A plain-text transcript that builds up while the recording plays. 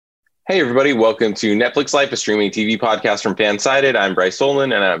Hey, everybody. Welcome to Netflix Life, a streaming TV podcast from Fansided. I'm Bryce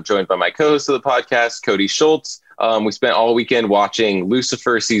Olin, and I'm joined by my co-host of the podcast, Cody Schultz. We spent all weekend watching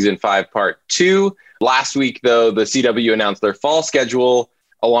Lucifer Season 5, Part 2. Last week, though, the CW announced their fall schedule,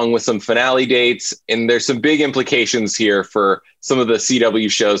 along with some finale dates. And there's some big implications here for some of the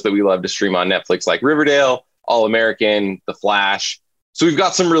CW shows that we love to stream on Netflix, like Riverdale, All American, The Flash. So we've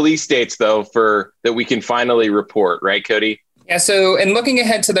got some release dates, though, for that we can finally report, right, Cody? Yeah, so in looking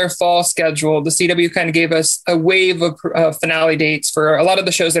ahead to their fall schedule, the CW kind of gave us a wave of finale dates for a lot of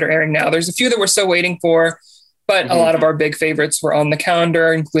the shows that are airing now. There's a few that we're still waiting for, but a lot of our big favorites were on the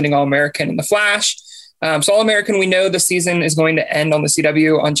calendar, including All American and The Flash. So All American, we know the season is going to end on the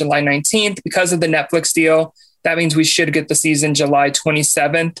CW on July 19th because of the Netflix deal. That means we should get the season July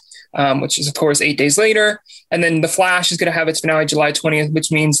 27th, which is, of course, 8 days later. And then The Flash is going to have its finale July 20th,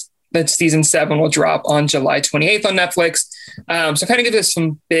 which means that season 7 will drop on July 28th on Netflix. So kind of give us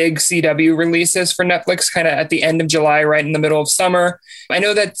some big CW releases for Netflix kind of at the end of July, right in the middle of summer. I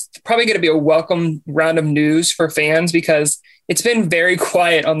know that's probably going to be a welcome round of news for fans because it's been very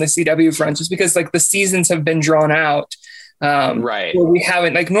quiet on the CW front just because like the seasons have been drawn out. Right. Where we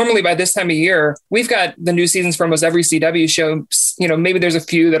haven't, like normally by this time of year, we've got the new seasons for almost every CW show. You know, maybe there's a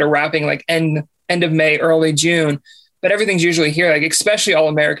few that are wrapping like end of May, early June. But everything's usually here, like especially All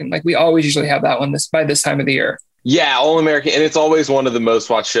American. Like we always usually have that one by this time of the year. Yeah, All American. And it's always one of the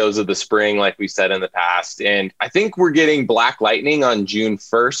most watched shows of the spring, like we said in the past. And I think we're getting Black Lightning on June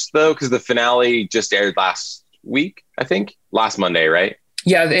 1st, though, because the finale just aired last week, I think. Last Monday, right?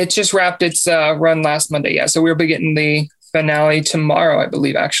 Yeah, it just wrapped its run last Monday. Yeah, so we'll be getting the finale tomorrow, I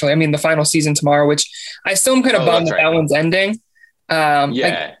believe, actually. I mean, the final season tomorrow, which I still am kind of bummed that one's ending.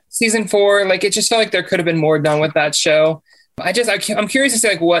 Like season 4, like it just felt like there could have been more done with that show. I'm curious to see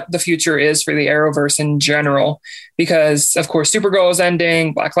like what the future is for the Arrowverse in general, because of course Supergirl is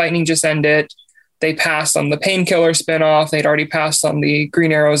ending, Black Lightning just ended. They passed on the Painkiller spinoff. They'd already passed on the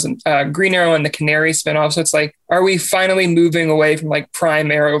Green Arrow and the Canary spinoff. So it's like, are we finally moving away from like prime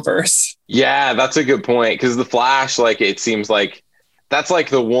Arrowverse? Yeah, that's a good point. Because the Flash, like it seems like that's like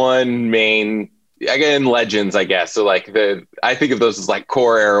the one main. Again, Legends, I guess. So like I think of those as like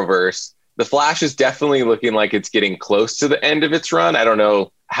core Arrowverse. The Flash is definitely looking like it's getting close to the end of its run. I don't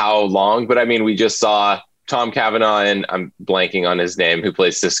know how long, but I mean, we just saw Tom Cavanaugh and I'm blanking on his name, who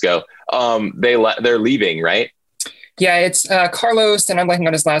plays Cisco. They're leaving, right? Yeah, it's Carlos, and I'm blanking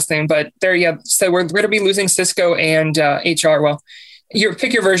on his last name, but so we're going to be losing Cisco and HR. Well,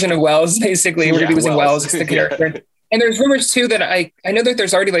 pick your version of Wells, basically. We're going to be losing Wells as the character. And there's rumors too that I know that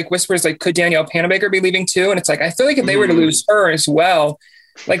there's already like whispers like could Danielle Panabaker be leaving too? And it's like I feel like if they were to lose her as well,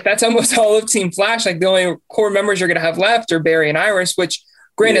 like that's almost all of Team Flash. Like the only core members you're gonna have left are Barry and Iris, which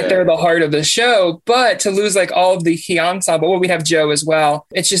granted they're the heart of the show, but to lose like all of the key ensemble, well, we have Joe as well.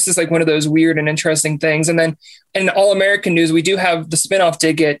 It's just like one of those weird and interesting things. And then in All American news, we do have the spinoff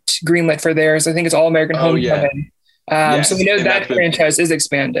did get greenlit for theirs. I think it's All American Homecoming. So we know that franchise is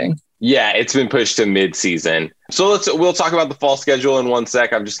expanding. Yeah, it's been pushed to mid-season. So we'll talk about the fall schedule in one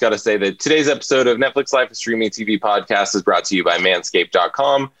sec. I've just got to say that today's episode of Netflix Life, a streaming TV podcast, is brought to you by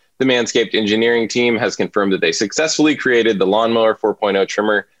Manscaped.com. The Manscaped engineering team has confirmed that they successfully created the Lawnmower 4.0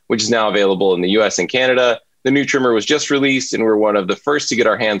 trimmer, which is now available in the US and Canada. The new trimmer was just released, and we're one of the first to get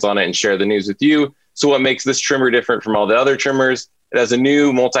our hands on it and share the news with you. So what makes this trimmer different from all the other trimmers? It has a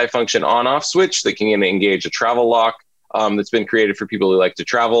new multi-function on-off switch that can engage a travel lock that's been created for people who like to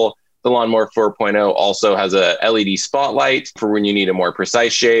travel. The Lawnmower 4.0 also has a LED spotlight for when you need a more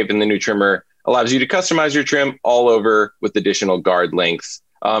precise shave, and the new trimmer allows you to customize your trim all over with additional guard lengths.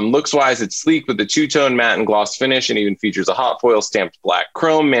 Looks-wise, it's sleek with a two-tone matte and gloss finish and even features a hot foil stamped black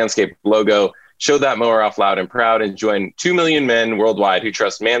chrome Manscaped logo. Show that mower off loud and proud and join 2 million men worldwide who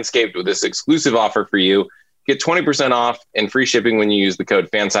trust Manscaped with this exclusive offer for you. Get 20% off and free shipping when you use the code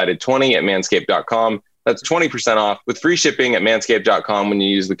FANSIDED20 at manscaped.com. That's 20% off with free shipping at manscaped.com when you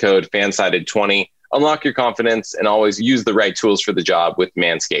use the code FANSIDED20. Unlock your confidence and always use the right tools for the job with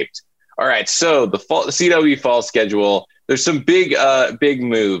Manscaped. All right, so the CW fall schedule, there's some big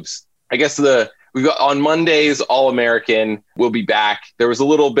moves. I guess we've got on Mondays, All American will be back. There was a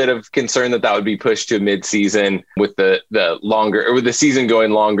little bit of concern that would be pushed to mid-season with the season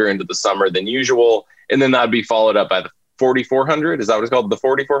going longer into the summer than usual, and then that'd be followed up by the 4400. Is that what it's called? The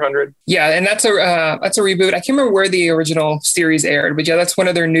 4400? Yeah. And that's a reboot. I can't remember where the original series aired, but yeah, that's one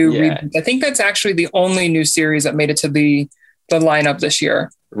of their new reboots. I think that's actually the only new series that made it to the lineup this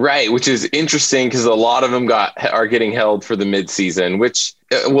year. Right. Which is interesting because a lot of them are getting held for the mid-season, which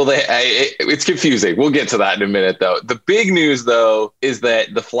it's confusing. We'll get to that in a minute though. The big news though, is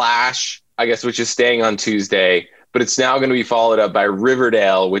that The Flash, I guess, which is staying on Tuesday, but it's now going to be followed up by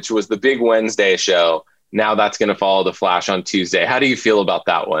Riverdale, which was the big Wednesday show. Now that's going to follow The Flash on Tuesday. How do you feel about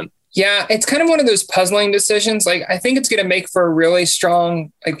that one? Yeah, it's kind of one of those puzzling decisions. Like, I think it's going to make for a really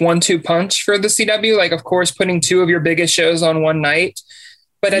strong, like, 1-2 punch for the CW. Like, of course, putting two of your biggest shows on one night.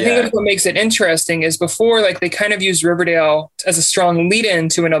 But I think what makes it interesting is before, like, they kind of used Riverdale as a strong lead-in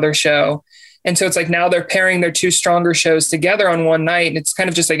to another show. And so it's like now they're pairing their two stronger shows together on one night. And it's kind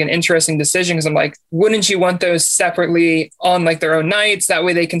of just like an interesting decision because I'm like, wouldn't you want those separately on like their own nights? That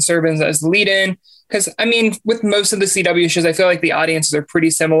way they can serve as lead-in. Because, I mean, with most of the CW shows, I feel like the audiences are pretty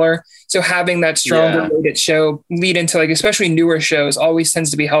similar. So having that stronger rated show lead into, like, especially newer shows always tends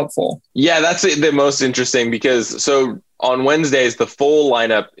to be helpful. Yeah, that's the most interesting because so on Wednesdays, the full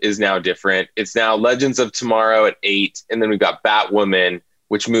lineup is now different. It's now Legends of Tomorrow at 8. And then we've got Batwoman,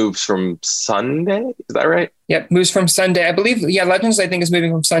 which moves from Sunday. Is that right? Yep, moves from Sunday. I believe, Legends, I think, is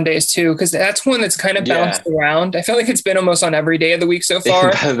moving from Sundays too, because that's one that's kind of bounced around. I feel like it's been almost on every day of the week so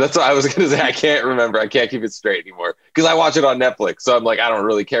far. That's what I was going to say. I can't remember. I can't keep it straight anymore because I watch it on Netflix. So I'm like, I don't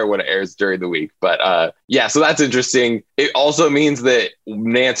really care when it airs during the week. But so that's interesting. It also means that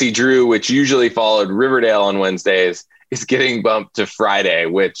Nancy Drew, which usually followed Riverdale on Wednesdays, is getting bumped to Friday,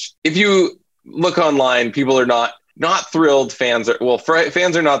 which if you look online, people are not thrilled. Fans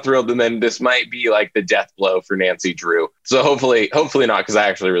are not thrilled. And then this might be like the death blow for Nancy Drew. So hopefully not, because I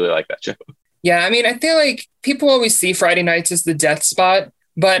actually really like that show. Yeah. I mean, I feel like people always see Friday nights as the death spot,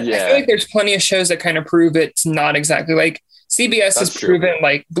 but I feel like there's plenty of shows that kind of prove it's not exactly. Like CBS has proven,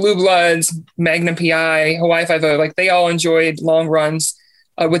 like Blue Bloods, Magnum PI, Hawaii Five-0, like they all enjoyed long runs.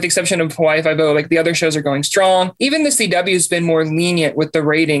 With the exception of Hawaii Five-0, like the other shows are going strong. Even the CW has been more lenient with the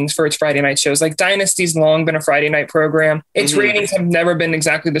ratings for its Friday night shows. Like Dynasty's long been a Friday night program. Its ratings have never been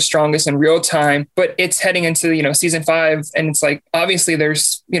exactly the strongest in real time, but it's heading into, season 5. And it's like, obviously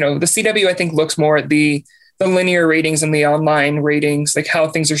there's, the CW, I think, looks more at the linear ratings and the online ratings, like how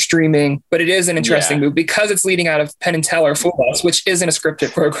things are streaming. But it is an interesting move because it's leading out of Penn and Teller Full House, which isn't a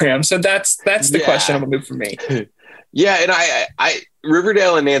scripted program. So that's the questionable move for me. Yeah, and I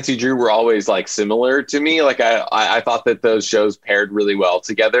Riverdale and Nancy Drew were always like similar to me. Like I thought that those shows paired really well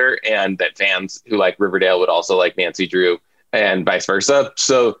together, and that fans who like Riverdale would also like Nancy Drew, and vice versa.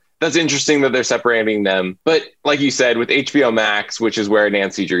 So that's interesting that they're separating them. But like you said, with HBO Max, which is where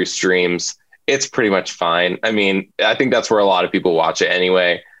Nancy Drew streams, it's pretty much fine. I mean, I think that's where a lot of people watch it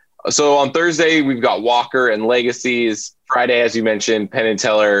anyway. So on Thursday, we've got Walker and Legacies. Friday, as you mentioned, Penn and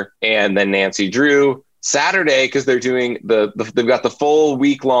Teller, and then Nancy Drew. Saturday, because they're doing they've got the full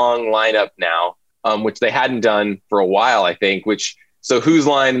week-long lineup now, which they hadn't done for a while, I think. So Whose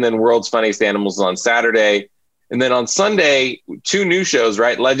Line and then World's Funniest Animals on Saturday. And then on Sunday, 2 new shows,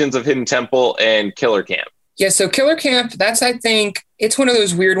 right? Legends of Hidden Temple and Killer Camp. Yeah, so Killer Camp, that's, I think, it's one of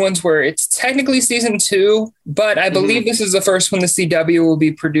those weird ones where it's technically season 2, but I believe this is the first one the CW will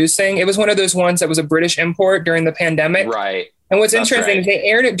be producing. It was one of those ones that was a British import during the pandemic. Right. And what's interesting is they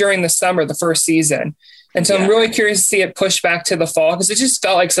aired it during the summer, the first season. And so I'm really curious to see it pushed back to the fall because it just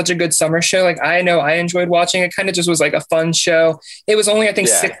felt like such a good summer show. Like I know I enjoyed watching it. Kind of just was like a fun show. It was only, I think,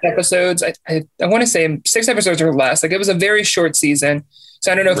 6 episodes. I want to say 6 episodes or less. Like it was a very short season.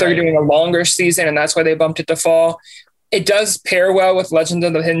 So I don't know if they're doing a longer season and that's why they bumped it to fall. It does pair well with Legends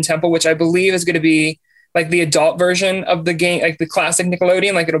of the Hidden Temple, which I believe is going to be like the adult version of the game, like the classic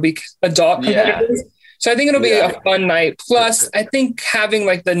Nickelodeon. Like it'll be adult competitors. So I think it'll be a fun night. Plus, I think having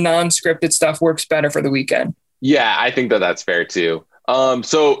like the non-scripted stuff works better for the weekend. Yeah, I think that's fair too.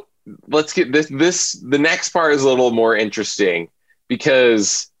 So let's get this. The next part is a little more interesting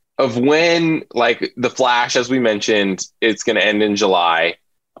because of when, like The Flash, as we mentioned, it's going to end in July.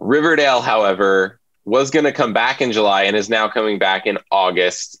 Riverdale, however, was going to come back in July and is now coming back in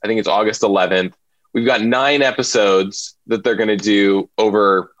August. I think it's August 11th. We've got 9 episodes that they're going to do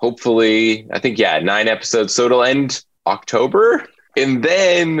over, hopefully, 9 episodes. So it'll end October. And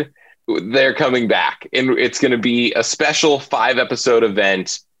then they're coming back. And it's going to be a special 5-episode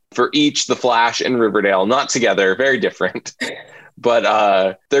event for each The Flash and Riverdale. Not together, very different.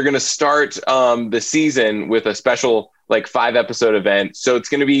 But they're going to start the season with a special 5-episode event. So it's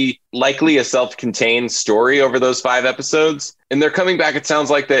going to be likely a self-contained story over those 5 episodes. And they're coming back, it sounds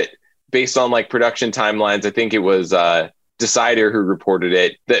like that, based on production timelines. I think it was Decider who reported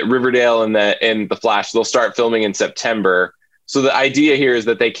it, that Riverdale and the Flash, they'll start filming in September. So the idea here is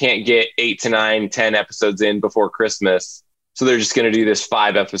that they can't get 8 to 9, 10 episodes in before Christmas. So they're just going to do this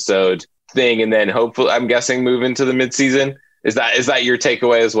 5-episode thing. And then hopefully, I'm guessing, move into the midseason. Is that your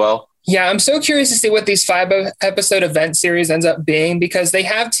takeaway as well? Yeah, I'm so curious to see what these 5-episode event series ends up being because they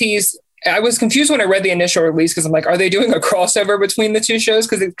have teased. I was confused when I read the initial release because I'm like, are they doing a crossover between the 2 shows?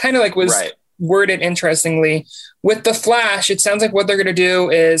 Because it kind of was worded interestingly. With The Flash, it sounds like what they're going to do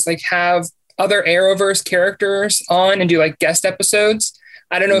is like have other Arrowverse characters on and do like guest episodes.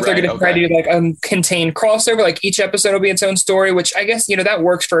 I don't know if they're going to try to do like a contained crossover, like each episode will be its own story, which I guess, that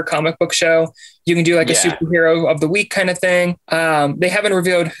works for a comic book show. You can do like a superhero of the week kind of thing. They haven't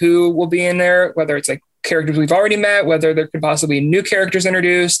revealed who will be in there, whether it's like characters we've already met, whether there could possibly be new characters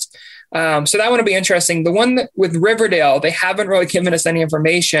introduced. So that one will be interesting. The one with Riverdale, they haven't really given us any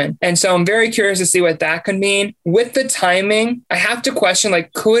information. And so I'm very curious to see what that could mean. With the timing, I have to question,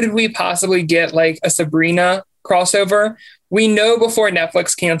 like, could we possibly get like a Sabrina crossover? We know before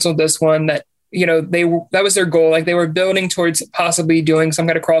Netflix canceled this one that, that was their goal. Like they were building towards possibly doing some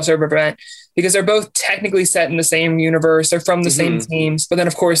kind of crossover event because they're both technically set in the same universe. They're from the same teams. But then,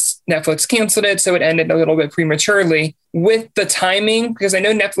 of course, Netflix canceled it. So it ended a little bit prematurely. With the timing, because I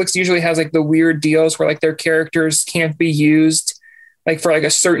know Netflix usually has like the weird deals where like their characters can't be used like for like a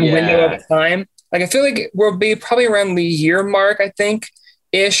certain window of time. Like I feel like we'll be probably around the year mark, I think,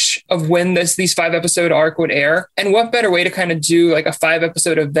 ish of when these 5-episode arc would air. And what better way to kind of do like a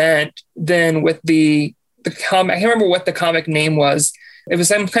 5-episode event than with the comic. I can't remember what the comic name was. It was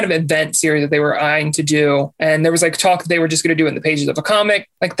some kind of event series that they were eyeing to do. And there was like talk that they were just going to do it in the pages of a comic.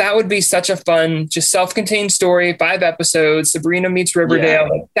 Like that would be such a fun, just self-contained story, 5 episodes, Sabrina meets Riverdale.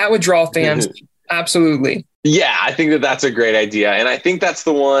 Like, that would draw fans. Absolutely. Yeah, I think that that's a great idea. And I think that's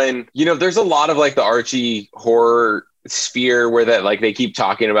the one, there's a lot of like the Archie horror sphere where that like they keep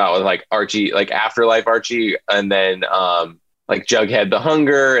talking about with like Archie, like Afterlife Archie, and then like Jughead the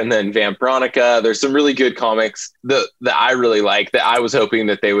Hunger, and then Vampironica. There's some really good comics that I really like that I was hoping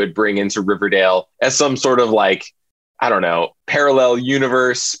that they would bring into Riverdale as some sort of like, I don't know, parallel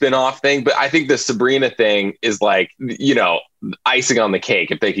universe spin-off thing. But I think the Sabrina thing is like, icing on the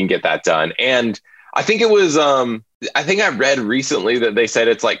cake if they can get that done. And I think it was I think I read recently that they said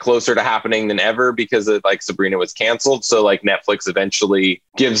it's like closer to happening than ever because of like Sabrina was canceled. So like Netflix eventually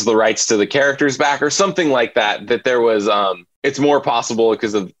gives the rights to the characters back or something like that, that there was, it's more possible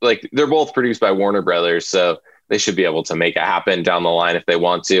because of like, they're both produced by Warner Brothers. So they should be able to make it happen down the line if they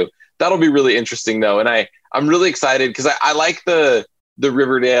want to. That'll be really interesting though. And I'm really excited because I like the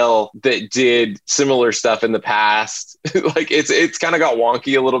Riverdale that did similar stuff in the past. Like it's kind of got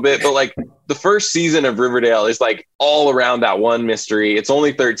wonky a little bit, but like the first season of Riverdale is like all around that one mystery. It's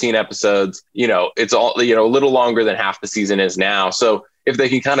only 13 episodes, it's all, a little longer than half the season is now. So if they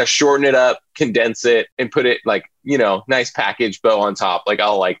can kind of shorten it up, condense it and put it like, nice package bow on top, like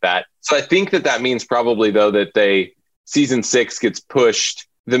I'll like that. So I think that means probably though that season 6 gets pushed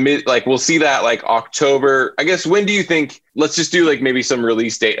we'll see that like October. I guess when do you think, let's just do like maybe some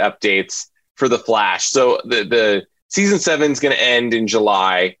release date updates for The Flash. So the season 7 is going to end in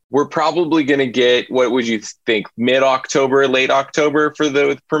July. We're probably going to get, what would you think, mid-October, late October for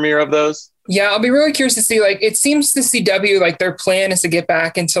the premiere of those? Yeah, I'll be really curious to see, like, it seems the CW, like their plan is to get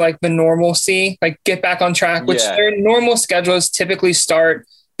back into like the normalcy, like get back on track, which their normal schedules typically start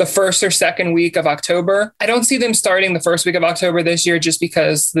the first or second week of October. I don't see them starting the first week of October this year just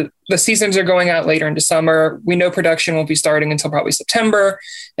because the seasons are going out later into summer. We know production won't be starting until probably September.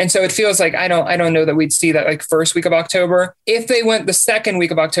 And so it feels like I don't know that we'd see that like first week of October. If they went the second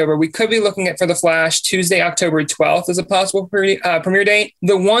week of October, we could be looking at for The Flash Tuesday, October 12th as a possible premiere date.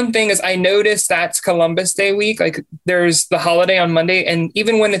 The one thing is I noticed that's Columbus Day week. Like there's the holiday on Monday. And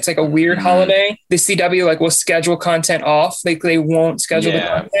even when it's like a weird holiday, the CW like will schedule content off. Like they won't schedule the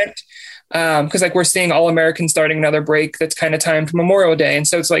content. Because like we're seeing All American starting another break that's kind of timed for Memorial Day. And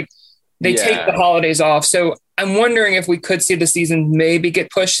so it's like they take the holidays off. So I'm wondering if we could see the season maybe get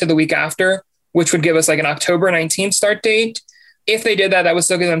pushed to the week after, which would give us like an October 19th start date. If they did that, that would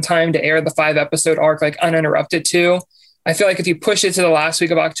still give them time to air the 5-episode arc like uninterrupted too. I feel like if you push it to the last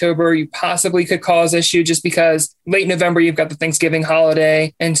week of October, you possibly could cause issue just because late November, you've got the Thanksgiving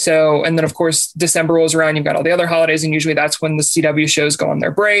holiday. And then of course, December rolls around, you've got all the other holidays. And usually that's when the CW shows go on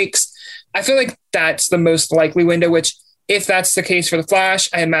their breaks. I feel like that's the most likely window, which if that's the case for The Flash,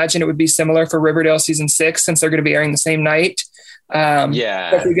 I imagine it would be similar for Riverdale season 6, since they're going to be airing the same night.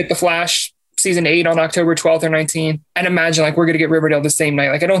 If we get The Flash season 8 on October 12th or 19th, and imagine like we're going to get Riverdale the same night.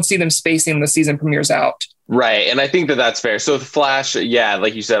 Like I don't see them spacing the season premieres out. Right. And I think that's fair. So The Flash,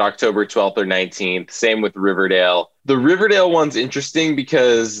 like you said, October 12th or 19th, same with Riverdale. The Riverdale one's interesting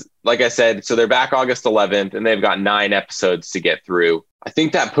because, like I said, so they're back August 11th and they've got 9 episodes to get through. I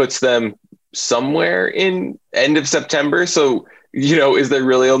think that puts them somewhere in end of September. So, is there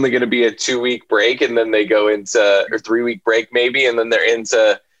really only going to be a 2-week break and then they go into, or 3-week break maybe, and then they're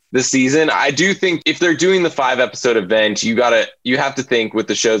into the season? I do think if they're doing the 5-episode event, you have to think with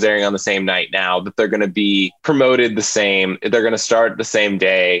the shows airing on the same night now that they're going to be promoted the same. They're going to start the same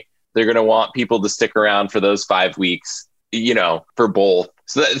day. They're going to want people to stick around for those 5 weeks, for both.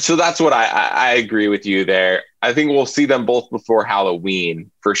 So that's what I agree with you there. I think we'll see them both before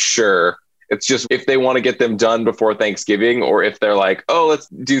Halloween for sure. It's just if they want to get them done before Thanksgiving, or if they're like, oh, let's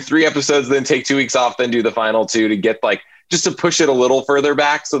do 3 episodes, then take 2 weeks off, then do the final 2 to get just to push it a little further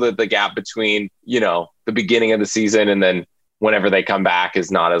back so that the gap between, the beginning of the season and then whenever they come back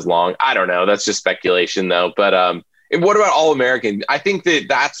is not as long. I don't know. That's just speculation though. But and what about All-American? I think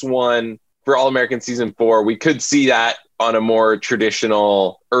that's one for All-American season 4. We could see that on a more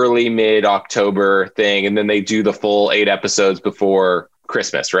traditional early mid-October thing. And then they do the full 8 episodes before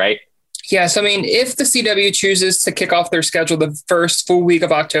Christmas, right? Yes. I mean, if the CW chooses to kick off their schedule the first full week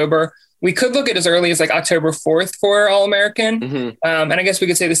of October, we could look at as early as October 4th for All-American. Mm-hmm. And I guess we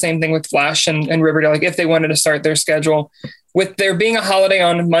could say the same thing with Flash and Riverdale, if they wanted to start their schedule. With there being a holiday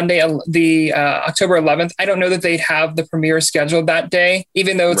on Monday, the October 11th, I don't know that they'd have the premiere scheduled that day,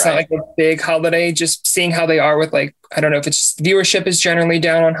 even though it's not a big holiday. Just seeing how they are with I don't know if it's viewership is generally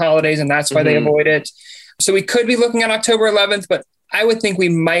down on holidays and that's why they avoid it. So we could be looking at October 11th, but I would think we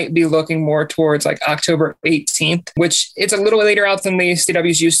might be looking more towards October 18th, which it's a little later out than the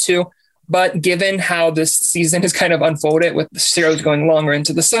CW's used to. But given how this season is kind of unfolded with the shows going longer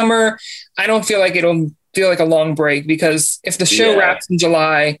into the summer, I don't feel like it'll feel like a long break, because if the show wraps in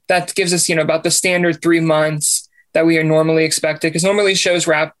July, that gives us, about the standard 3 months that we are normally expected. Because normally shows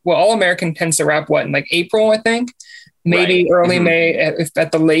wrap, All-American tends to wrap in April, I think, maybe early May if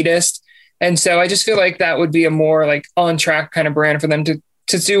at the latest. And so I just feel like that would be a more on track kind of brand for them to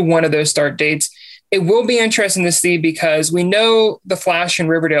do one of those start dates. It will be interesting to see, because we know the Flash and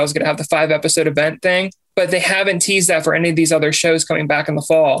Riverdale is going to have the 5 episode event thing, but they haven't teased that for any of these other shows coming back in the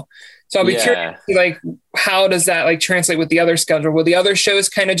fall. So I'll be curious to see, how does that translate with the other schedule? Will the other shows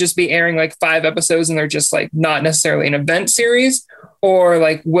kind of just be airing 5 episodes and they're just not necessarily an event series, or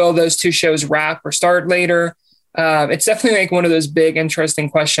will those 2 shows wrap or start later? It's definitely one of those big, interesting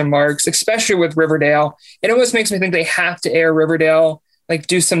question marks, especially with Riverdale. It almost makes me think they have to air Riverdale,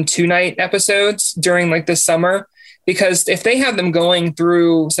 do some 2-night episodes during this summer, because if they have them going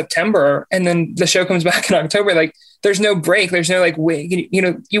through September and then the show comes back in October, there's no break. There's no wait,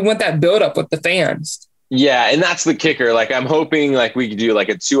 you want that build up with the fans. Yeah. And that's the kicker. I'm hoping we could do a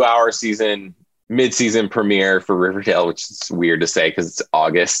 2-hour season mid-season premiere for Riverdale, which is weird to say because it's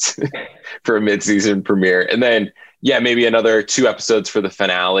August for a mid-season premiere. And then, maybe another 2 episodes for the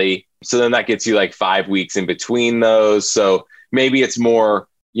finale. So then that gets you 5 weeks in between those. So maybe it's more,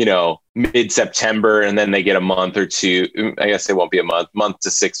 mid-September, and then they get a month or 2. I guess it won't be a month to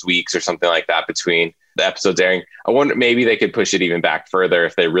 6 weeks or something like that between the episodes airing. I wonder, maybe they could push it even back further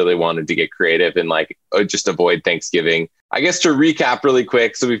if they really wanted to get creative and just avoid Thanksgiving. I guess to recap really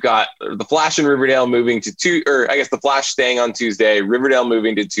quick. So we've got the Flash and Riverdale moving to the Flash staying on Tuesday, Riverdale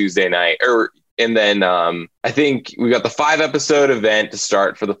moving to Tuesday night, and then I think we got the 5 episode event to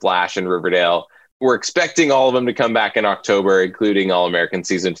start for the Flash and Riverdale. We're expecting all of them to come back in October, including All-American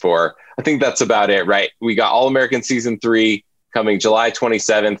season 4. I think that's about it, right? We got All-American season 3 coming July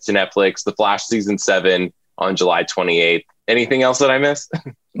 27th to Netflix, the Flash season 7 on July 28th. Anything else that I missed?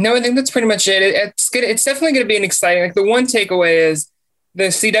 No, I think that's pretty much it. It's good. It's definitely going to be an exciting, the one takeaway is the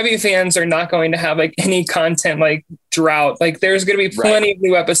CW fans are not going to have any content drought. There's going to be plenty of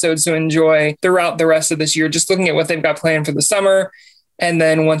new episodes to enjoy throughout the rest of this year, just looking at what they've got planned for the summer. And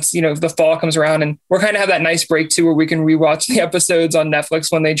then once, the fall comes around, and we're kind of have that nice break too, where we can rewatch the episodes on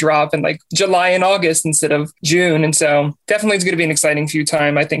Netflix when they drop in July and August instead of June. And so definitely it's going to be an exciting few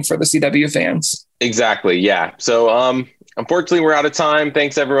time, I think, for the CW fans. Exactly. Yeah. So unfortunately, we're out of time.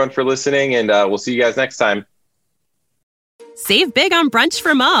 Thanks everyone for listening, and we'll see you guys next time. Save big on brunch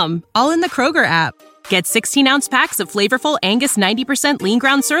for mom, all in the Kroger app. Get 16-ounce packs of flavorful Angus 90% lean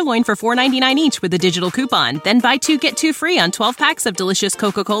ground sirloin for $4.99 each with a digital coupon. Then buy 2, get 2 free on 12 packs of delicious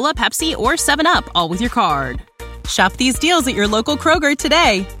Coca-Cola, Pepsi, or 7-Up, all with your card. Shop these deals at your local Kroger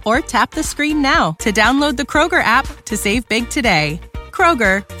today, or tap the screen now to download the Kroger app to save big today.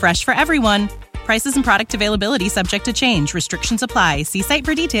 Kroger, fresh for everyone. Prices and product availability subject to change. Restrictions apply. See site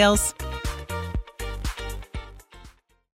for details.